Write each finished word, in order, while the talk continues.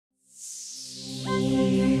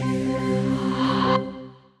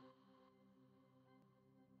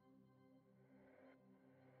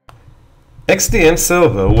XDM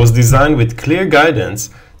Server was designed with clear guidance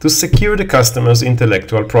to secure the customer's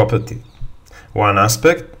intellectual property. One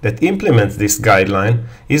aspect that implements this guideline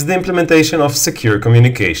is the implementation of secure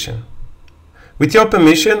communication. With your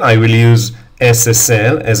permission, I will use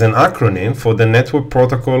SSL as an acronym for the network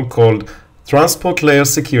protocol called Transport Layer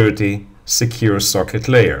Security Secure Socket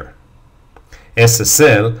Layer.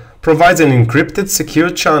 SSL provides an encrypted secure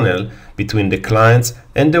channel between the clients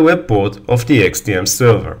and the web port of the XDM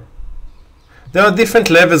server. There are different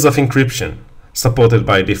levels of encryption, supported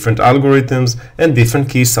by different algorithms and different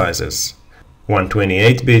key sizes: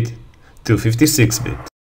 128-bit, 256-bit.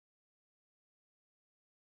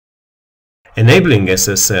 Enabling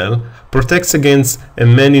SSL protects against a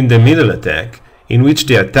man-in-the-middle attack, in which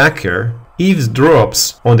the attacker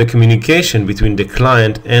eavesdrops on the communication between the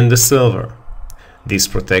client and the server. This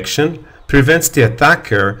protection prevents the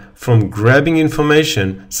attacker from grabbing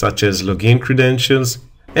information such as login credentials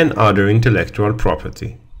and other intellectual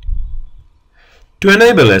property. To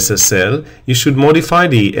enable SSL, you should modify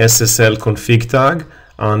the SSL config tag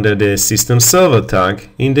under the system server tag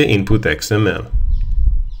in the input XML.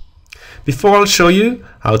 Before I'll show you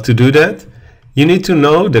how to do that, you need to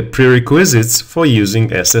know the prerequisites for using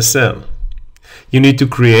SSL. You need to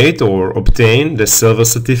create or obtain the server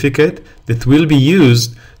certificate that will be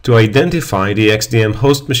used to identify the XDM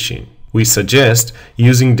host machine. We suggest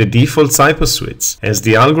using the default cipher suites as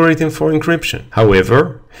the algorithm for encryption.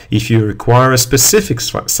 However, if you require a specific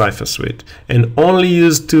cipher suite and only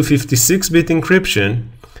use 256-bit encryption,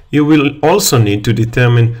 you will also need to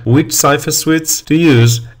determine which cipher suites to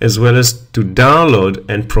use, as well as to download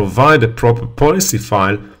and provide a proper policy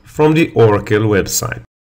file from the Oracle website.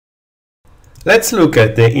 Let's look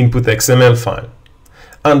at the input XML file.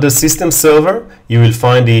 Under System Server, you will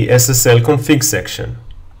find the SSL config section.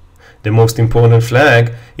 The most important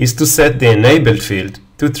flag is to set the enabled field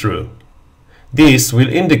to true. This will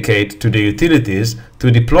indicate to the utilities to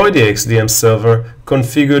deploy the XDM server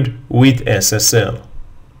configured with SSL.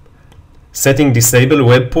 Setting disable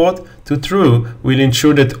web port to true will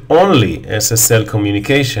ensure that only SSL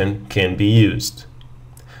communication can be used.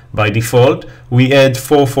 By default, we add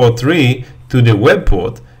 443 to the web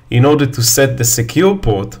port in order to set the secure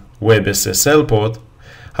port, web SSL port.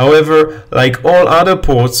 However, like all other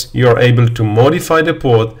ports, you are able to modify the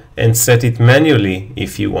port and set it manually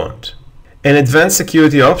if you want. An advanced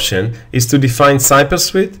security option is to define cipher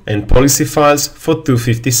suite and policy files for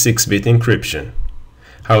 256-bit encryption.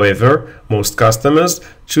 However, most customers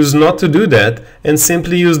choose not to do that and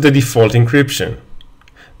simply use the default encryption.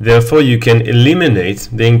 Therefore, you can eliminate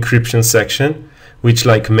the encryption section, which,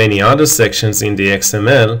 like many other sections in the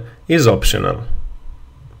XML, is optional.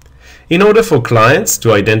 In order for clients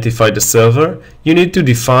to identify the server, you need to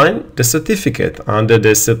define the certificate under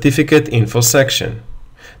the Certificate Info section.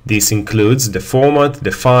 This includes the format,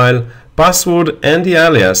 the file, password, and the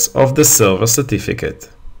alias of the server certificate.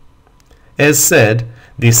 As said,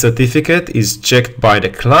 this certificate is checked by the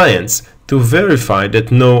clients to verify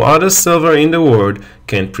that no other server in the world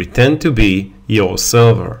can pretend to be your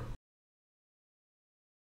server.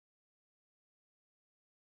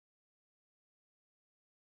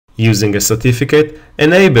 Using a certificate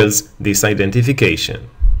enables this identification.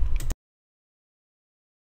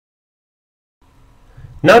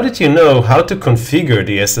 Now that you know how to configure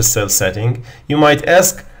the SSL setting, you might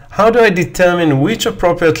ask, how do I determine which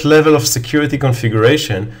appropriate level of security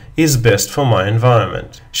configuration is best for my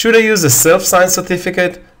environment? Should I use a self-signed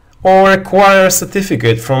certificate or acquire a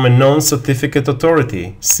certificate from a known certificate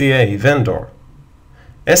authority, CA, vendor?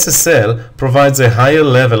 SSL provides a higher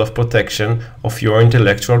level of protection of your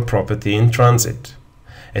intellectual property in transit,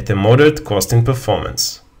 at a moderate cost in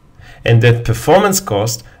performance. And that performance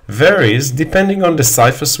cost varies depending on the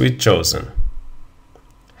cipher suite chosen.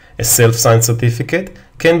 A self-signed certificate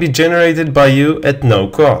can be generated by you at no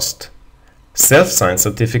cost. Self-signed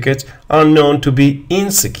certificates are known to be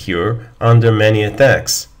insecure under many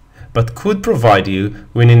attacks, but could provide you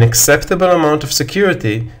with an acceptable amount of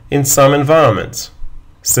security in some environments.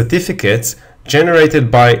 Certificates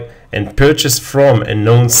generated by and purchased from a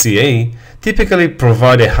known CA typically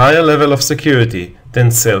provide a higher level of security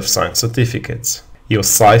than self-signed certificates. Your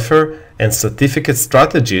cipher and certificate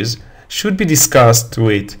strategies should be discussed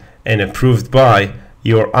with and approved by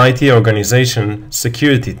your IT organization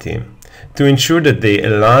security team to ensure that they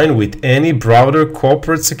align with any broader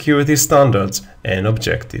corporate security standards and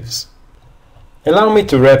objectives. Allow me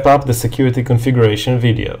to wrap up the security configuration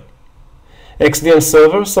video. XDM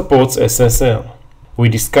Server supports SSL. We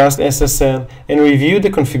discussed SSL and reviewed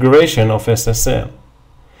the configuration of SSL.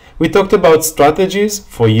 We talked about strategies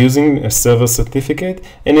for using a server certificate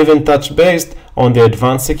and even touched base on the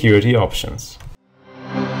advanced security options.